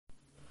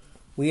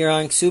We are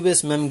on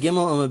Kesubos Mem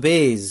Gimel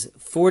Beis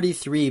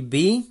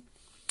 43b,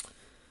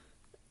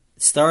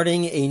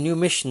 starting a new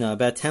Mishnah,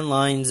 about 10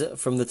 lines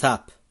from the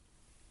top.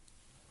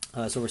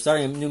 So we're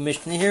starting a new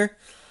Mishnah here,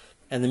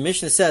 and the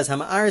Mishnah says,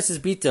 Hama'aris is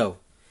bito,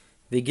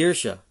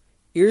 v'girsha,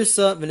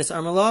 irsa v'nis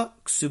armala,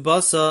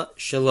 ksubasa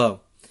shalo.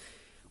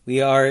 We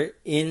are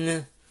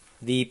in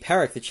the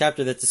parak, the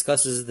chapter that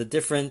discusses the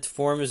different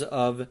forms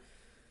of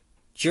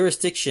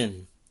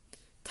jurisdiction,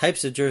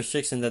 types of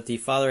jurisdiction that the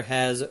father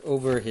has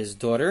over his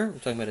daughter. We're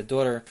talking about a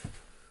daughter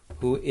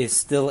who is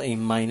still a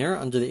minor,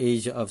 under the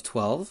age of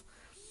 12.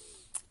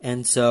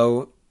 And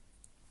so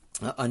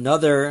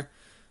another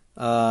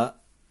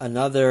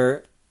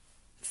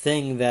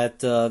thing that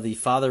the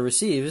father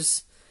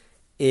receives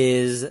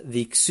is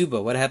the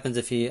ksuba. What happens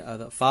if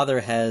the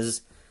father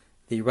has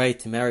the right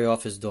to marry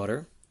off his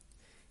daughter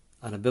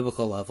on a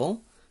biblical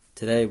level?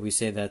 Today we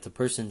say that the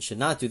person should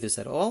not do this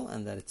at all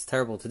and that it's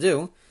terrible to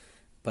do.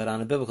 But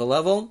on a biblical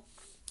level,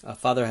 a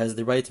father has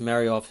the right to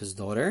marry off his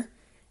daughter.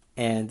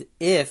 And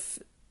if,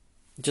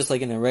 just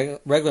like in a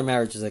regular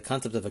marriage, is a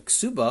concept of a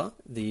ksuba,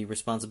 the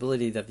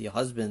responsibility that the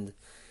husband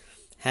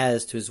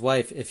has to his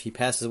wife if he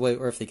passes away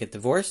or if they get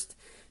divorced,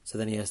 so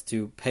then he has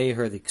to pay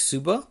her the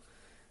ksuba.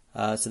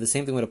 So the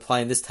same thing would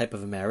apply in this type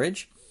of a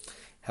marriage.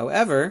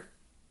 However,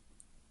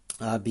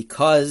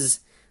 because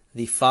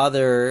the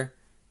father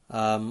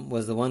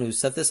was the one who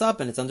set this up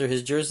and it's under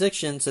his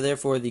jurisdiction, so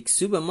therefore the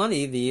ksuba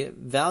money, the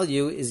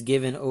value, is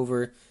given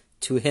over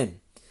to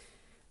him.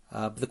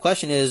 But the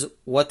question is,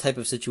 what type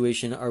of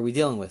situation are we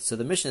dealing with? So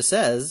the Mishnah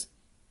says,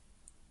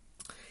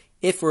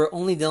 if we're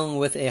only dealing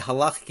with a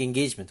halachic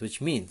engagement, which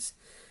means,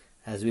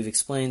 as we've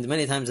explained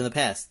many times in the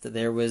past, that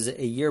there was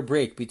a year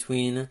break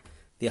between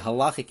the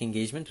halachic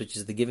engagement, which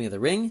is the giving of the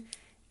ring,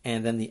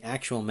 and then the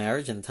actual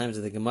marriage. In the times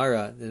of the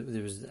Gemara,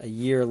 there was a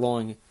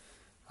year-long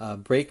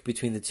break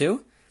between the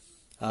two.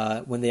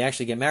 When they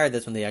actually get married,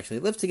 that's when they actually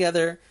live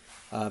together.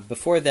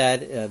 Before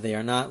that, they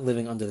are not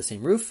living under the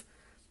same roof.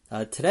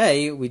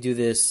 Today, we do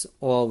this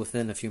all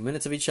within a few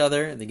minutes of each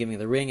other, the giving of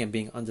the ring and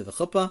being under the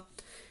chuppah.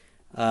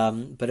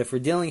 But if we're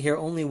dealing here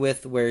only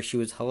with where she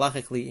was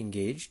halachically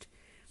engaged,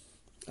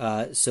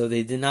 so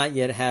they did not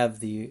yet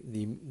have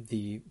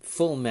the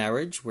full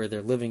marriage where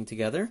they're living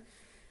together.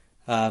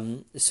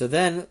 So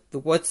then,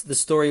 what's the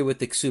story with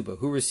the ksuba?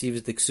 Who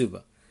receives the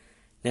ksuba?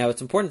 Now,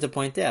 it's important to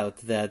point out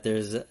that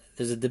there's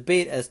a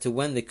debate as to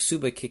when the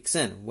ksuba kicks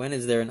in. When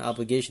is there an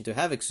obligation to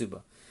have a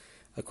ksuba?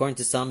 According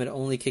to some, it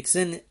only kicks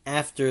in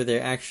after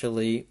they're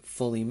actually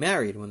fully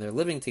married, when they're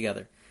living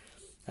together.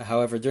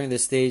 However, during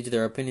this stage,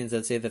 there are opinions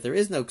that say that there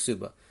is no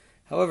ksuba.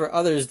 However,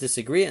 others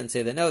disagree and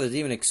say that no, there's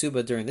even a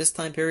ksuba during this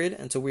time period,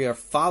 and so we are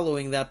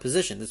following that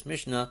position. This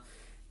Mishnah,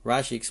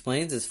 Rashi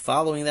explains, is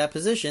following that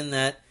position,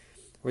 that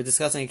we're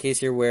discussing a case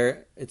here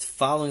where it's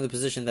following the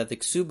position that the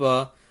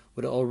ksuba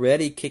would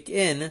already kick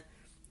in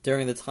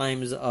during the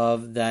times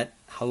of that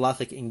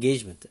halachic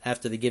engagement,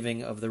 after the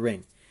giving of the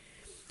ring.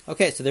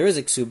 Okay, so there is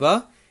a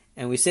ksuba,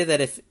 and we say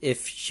that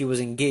if she was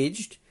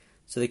engaged,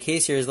 so the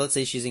case here is, let's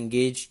say she's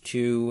engaged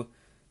to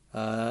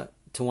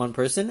one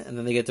person, and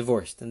then they get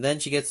divorced, and then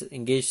she gets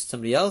engaged to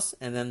somebody else,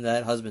 and then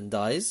that husband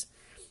dies.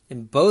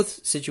 In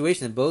both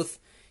situations, in both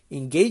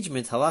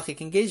engagements,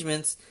 halachic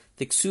engagements,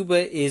 the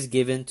ksuba is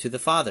given to the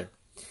father.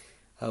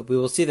 We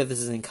will see that this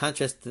is in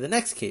contrast to the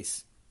next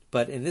case.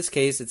 But in this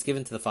case, it's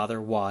given to the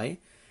father. Why?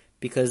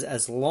 Because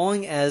as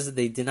long as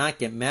they did not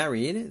get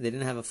married, they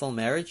didn't have a full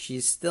marriage,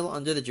 she's still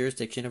under the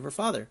jurisdiction of her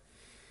father.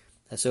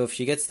 So if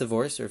she gets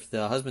divorced, or if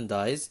the husband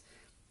dies,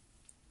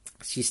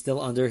 she's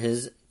still under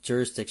his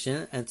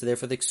jurisdiction, and so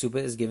therefore the ksuba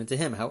is given to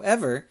him.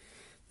 However,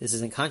 this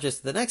is in contrast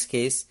to the next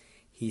case,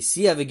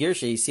 hisiya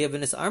v'girsha, hisiya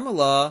v'nis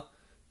armala,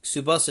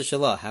 ksubasa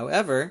shalah.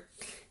 However,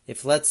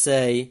 if, let's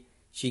say,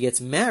 she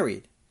gets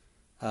married,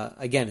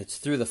 again, it's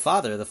through the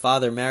father. The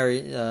father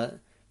married...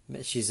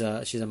 She's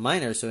a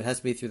minor, so it has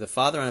to be through the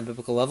father on a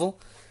biblical level,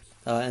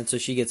 and so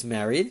she gets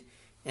married,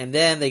 and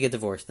then they get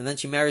divorced, and then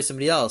she marries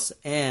somebody else,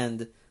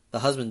 and the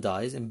husband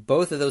dies. In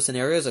both of those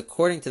scenarios,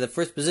 according to the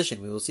first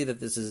position, we will see that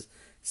this is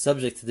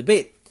subject to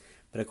debate,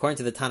 but according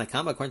to the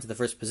Tanakama, according to the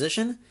first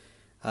position,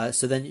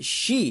 so then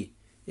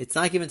it's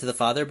not given to the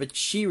father, but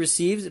she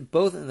receives,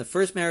 both in the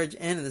first marriage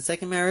and in the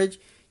second marriage,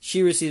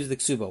 she receives the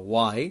ksuba.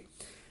 Why?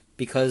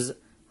 Because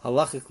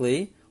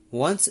halachically,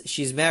 once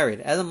she's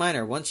married, as a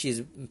minor, once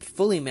she's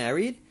fully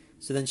married,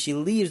 so then she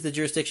leaves the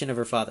jurisdiction of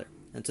her father.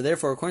 And so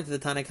therefore, according to the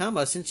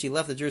Tanakama, since she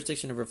left the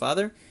jurisdiction of her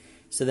father,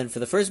 so then for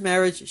the first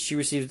marriage, she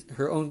receives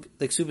her own,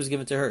 the ksuba is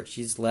given to her.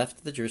 She's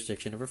left the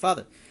jurisdiction of her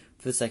father.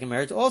 For the second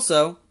marriage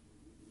also,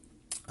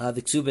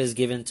 the ksuba is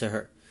given to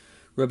her.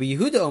 Rabbi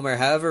Yehuda Omer,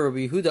 however,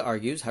 Rabbi Yehuda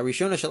argues,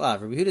 Harishona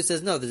Shalav. Rabbi Yehuda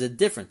says, no, there's a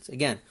difference.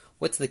 Again,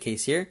 what's the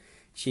case here?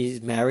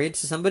 She's married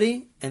to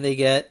somebody, and they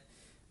get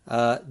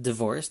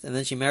divorced, and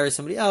then she marries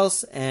somebody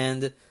else,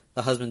 and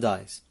the husband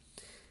dies.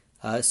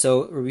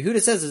 So Rabbi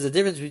Yehuda says there's a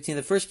difference between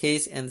the first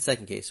case and the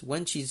second case.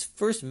 When she's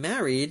first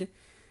married,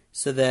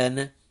 so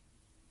then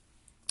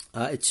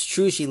it's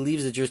true she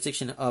leaves the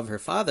jurisdiction of her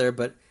father,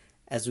 but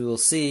as we will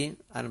see,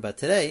 I don't know about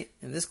today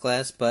in this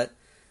class, but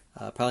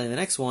probably in the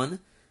next one,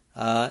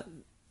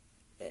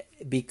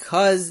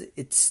 because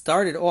it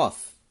started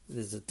off,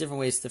 there's different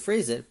ways to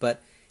phrase it,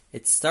 but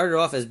it started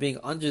off as being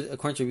under,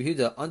 according to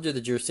Yehuda, under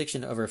the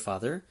jurisdiction of her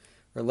father,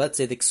 or let's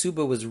say the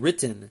ksuba was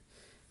written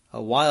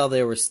while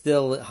they were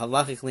still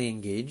halachically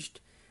engaged,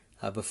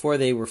 before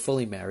they were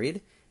fully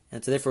married,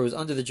 and so therefore it was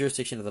under the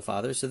jurisdiction of the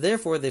father. So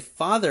therefore the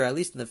father, at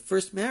least in the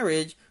first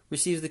marriage,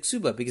 receives the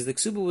ksuba, because the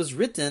ksuba was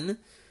written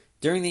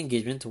during the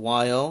engagement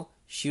while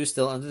she was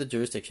still under the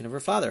jurisdiction of her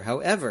father.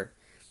 However,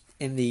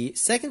 in the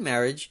second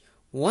marriage,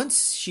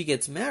 once she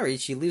gets married,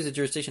 she leaves the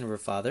jurisdiction of her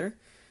father.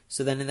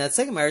 So then in that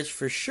second marriage,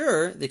 for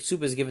sure, the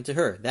ksuba is given to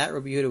her. That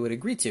Rabbi Yehuda would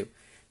agree to.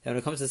 That when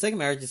it comes to the second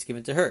marriage, it's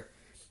given to her.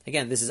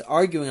 Again, this is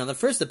arguing on the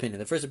first opinion.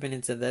 The first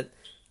opinion said that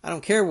I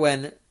don't care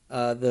when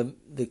the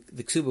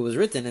ksuba was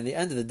written. In the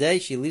end of the day,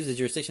 she leaves the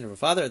jurisdiction of her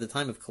father at the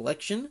time of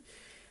collection,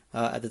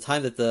 at the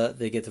time that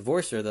they get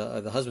divorced or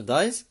the husband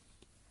dies,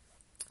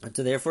 and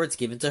so therefore it's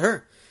given to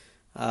her,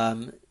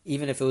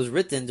 even if it was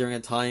written during a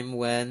time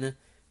when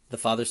the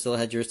father still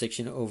had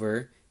jurisdiction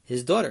over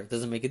his daughter. It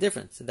doesn't make a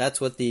difference. That's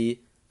what the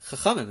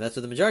Chachamim, that's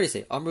what the majority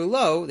say. Amru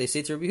lo, they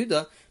say to Rabbi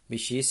Yehuda,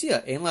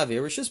 Mishiyasiya, ein la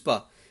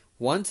ve'er.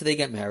 Once they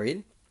get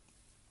married,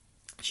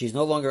 she's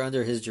no longer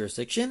under his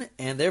jurisdiction,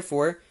 and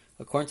therefore,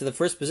 according to the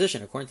first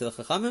position, according to the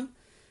Chachamim,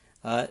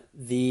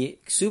 the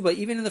ksuba,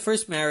 even in the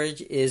first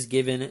marriage, is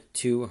given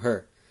to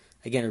her.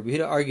 Again, Rabbi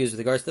Yehuda argues with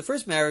regards to the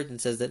first marriage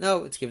and says that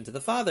no, it's given to the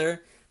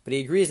father, but he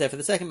agrees that for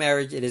the second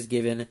marriage, it is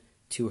given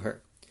to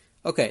her.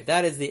 Okay,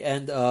 that is the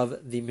end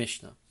of the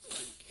Mishnah.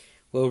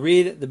 We'll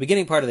read the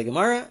beginning part of the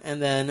Gemara, and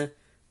then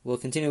we'll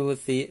continue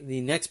with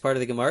the next part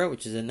of the Gemara,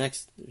 which is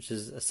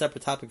a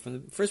separate topic from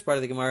the first part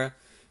of the Gemara,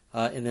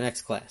 in the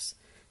next class.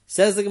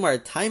 Says the Gemara,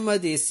 Taima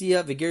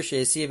de'esiya v'gir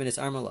she'esiya v'nis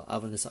armala.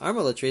 Av'nis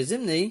armala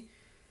tre'zimni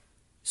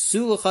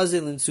su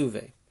l'chazi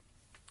l'nsuve.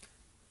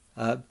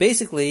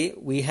 Basically,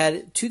 we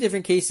had two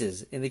different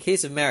cases. In the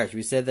case of marriage,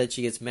 we said that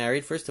she gets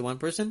married first to one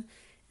person,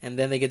 and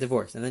then they get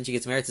divorced. And then she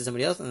gets married to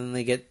somebody else, and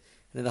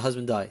then the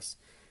husband dies.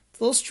 It's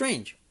a little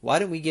strange. Why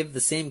don't we give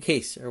the same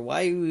case? Or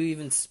why are we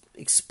even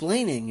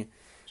explaining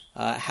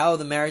how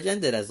the marriage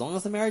ended? As long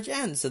as the marriage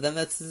ends, so then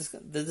that's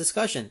the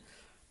discussion.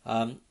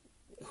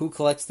 Who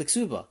collects the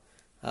ksuba?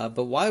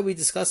 But why are we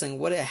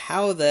discussing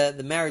how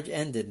the marriage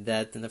ended?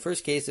 That in the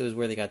first case it was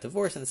where they got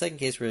divorced, in the second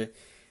case where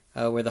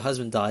the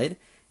husband died.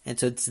 And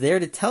so it's there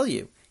to tell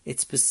you.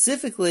 It's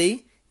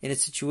specifically in a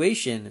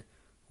situation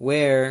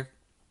where,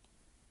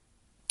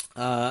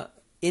 in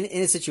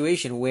a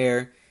situation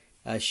where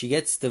she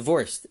gets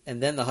divorced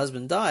and then the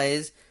husband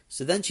dies,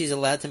 so then she's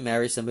allowed to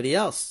marry somebody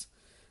else.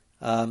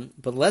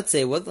 But let's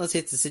say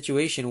it's a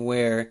situation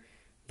where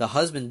the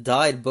husband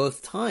died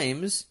both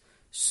times.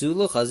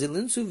 Sulu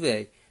chazilin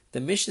suve. The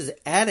Mishnah is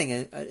adding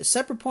a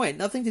separate point,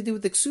 nothing to do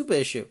with the ksuba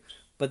issue,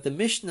 but the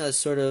Mishnah is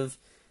sort of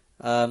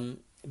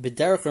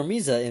b'derech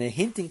ramiza, in a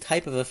hinting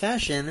type of a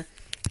fashion,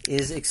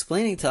 is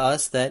explaining to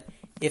us that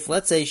if,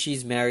 let's say,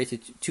 she's married to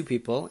two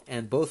people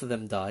and both of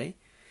them die,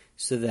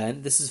 so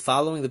then this is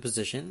following the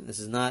position. This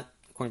is not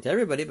according to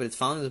everybody, but it's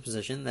following the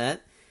position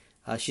that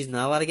she's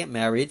not allowed to get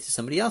married to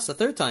somebody else a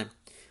third time.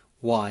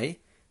 Why?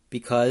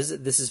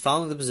 Because this is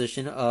following the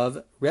position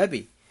of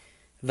Rebbe.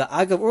 The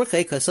agav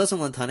orche kasasam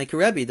lantane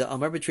Rebbe. The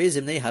amar betrays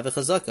him. They have a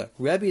chazaka.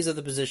 Rebbe is of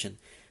the position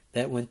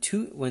that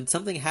when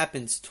something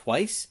happens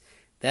twice,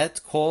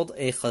 that's called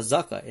a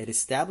chazaka. It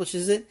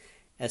establishes it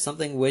as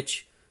something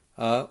which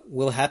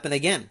will happen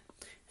again.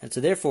 And so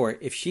therefore,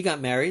 if she got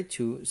married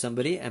to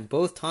somebody and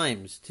both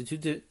times,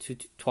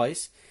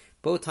 twice,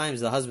 both times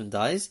the husband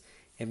dies,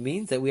 it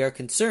means that we are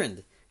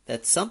concerned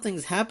that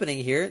something's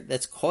happening here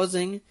that's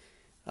causing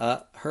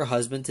her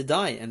husband to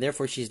die. And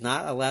therefore she's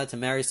not allowed to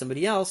marry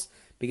somebody else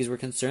because we're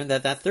concerned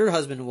that third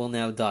husband will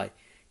now die.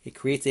 It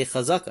creates a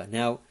chazaka.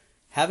 Now,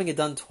 having it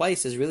done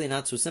twice is really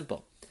not so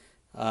simple.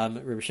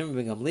 Rabbi Shimon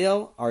ben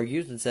Gamliel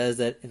argues and says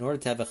that in order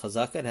to have a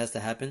chazaka, it has to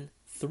happen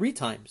 3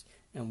 times.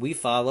 And we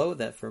follow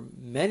that for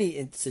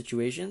many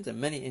situations and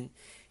many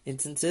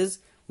instances,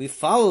 we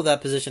follow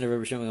that position of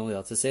Rabbi Shimon ben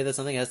Gamliel to say that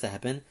something has to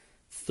happen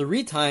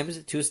 3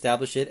 times to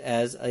establish it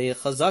as a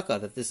chazaka,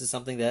 that this is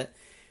something that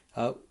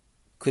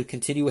could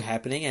continue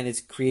happening and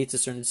it creates a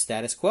certain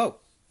status quo.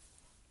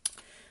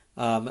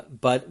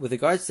 But with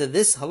regards to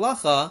this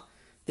halacha,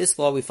 this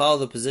law, we follow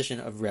the position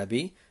of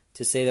Rebbe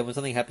to say that when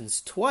something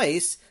happens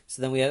twice,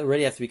 so then we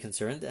already have to be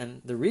concerned.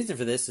 And the reason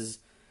for this is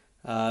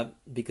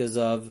because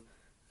of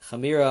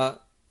Chamira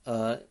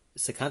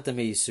Sakanta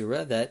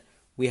Meisura, that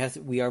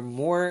we are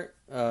more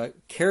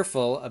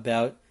careful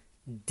about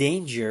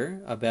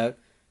danger, about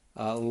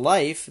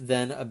life,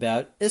 than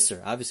about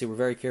Isser. Obviously, we're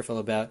very careful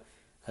about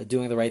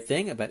doing the right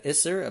thing, about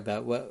Isser,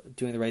 about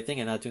doing the right thing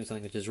and not doing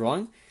something which is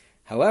wrong.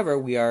 However,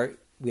 we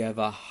have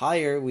a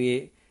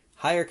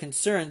higher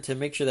concern to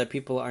make sure that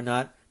people are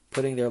not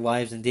putting their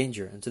lives in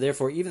danger. And so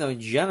therefore, even though in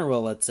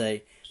general, let's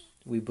say,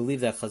 we believe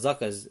that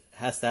chazaka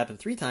has to happen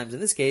 3 times, in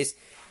this case,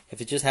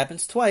 if it just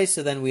happens twice,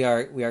 so then we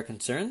are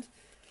concerned.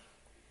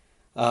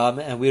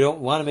 And we don't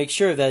want to make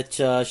sure that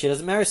she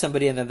doesn't marry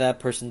somebody and that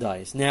person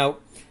dies. Now,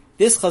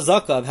 This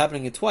chazaka of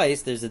happening it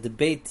twice, there's a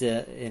debate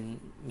in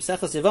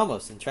Maseches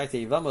Yevamos, in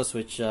Tractate Yevamos,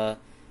 which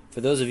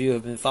for those of you who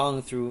have been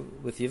following through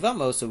with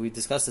Yevamos, so we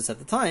discussed this at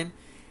the time,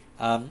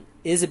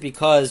 is it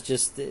because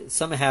just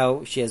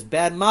somehow she has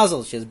bad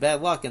mazel, she has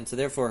bad luck, and so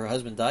therefore her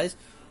husband dies?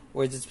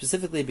 Or is it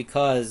specifically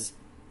because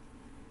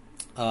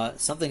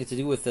something to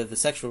do with the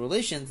sexual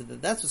relations,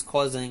 that's what's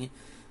causing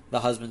the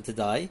husband to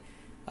die?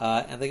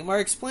 And the Gemara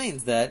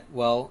explains that,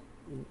 well,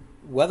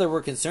 whether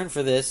we're concerned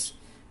for this,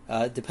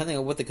 depending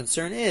on what the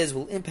concern is,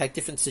 will impact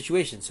different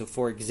situations. So,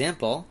 for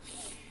example,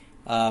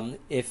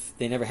 if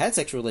they never had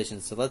sexual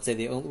relations, so let's say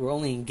they were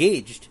only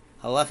engaged,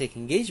 halachic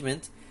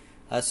engagement,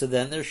 so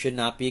then there should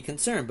not be a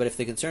concern. But if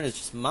the concern is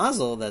just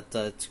mazel, that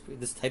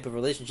this type of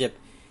relationship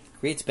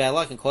creates bad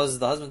luck and causes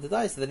the husband to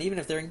die, so then even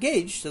if they're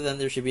engaged, so then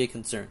there should be a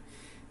concern.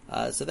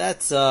 So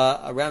that's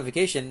a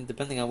ramification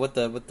depending on what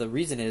the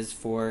reason is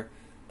for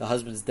the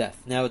husband's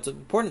death. Now, it's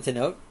important to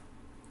note,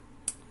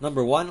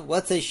 number one,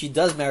 let's say she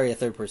does marry a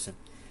third person.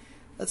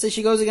 Let's say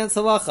she goes against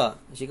halacha,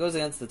 she goes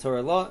against the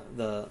Torah law,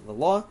 the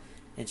law,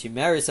 and she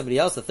marries somebody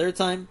else a third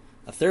time,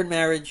 a third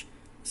marriage.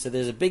 So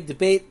there's a big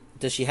debate: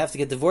 does she have to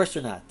get divorced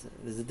or not?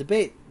 There's a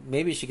debate.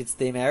 Maybe she could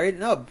stay married.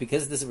 No,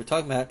 because we're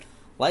talking about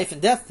life and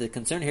death. The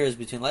concern here is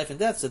between life and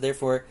death. So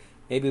therefore,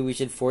 maybe we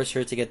should force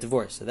her to get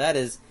divorced. So that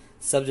is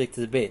subject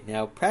to debate.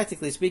 Now,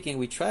 practically speaking,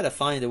 we try to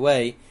find a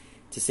way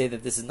to say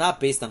that this is not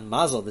based on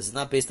mazel. This is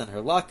not based on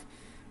her luck.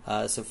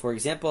 So, for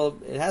example,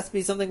 it has to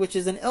be something which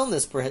is an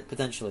illness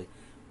potentially.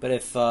 But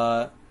if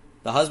the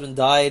husband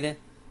died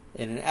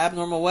in an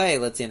abnormal way,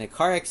 let's say in a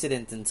car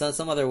accident, in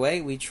some other way,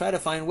 we try to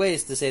find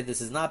ways to say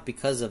this is not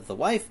because of the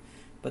wife,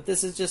 but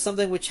this is just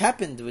something which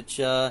happened, which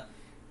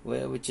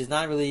is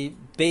not really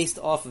based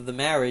off of the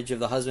marriage of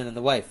the husband and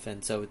the wife,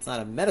 and so it's not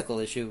a medical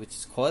issue which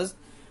is caused,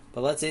 but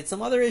let's say it's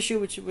some other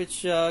issue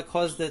which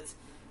caused it.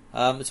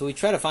 So we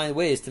try to find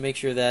ways to make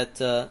sure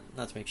that,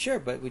 not to make sure,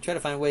 but we try to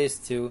find ways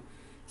to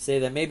say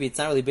that maybe it's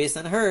not really based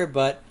on her,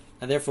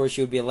 and therefore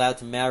she would be allowed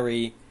to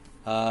marry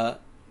a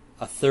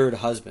third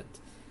husband.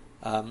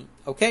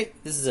 Okay,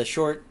 this is a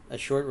short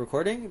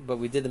recording, but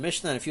we did the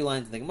Mishnah and a few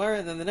lines in the Gemara,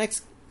 and then the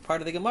next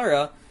part of the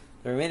Gemara,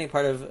 the remaining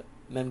part of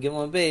Mem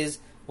Gimel and Beis,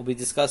 will be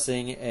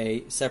discussing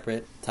a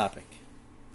separate topic.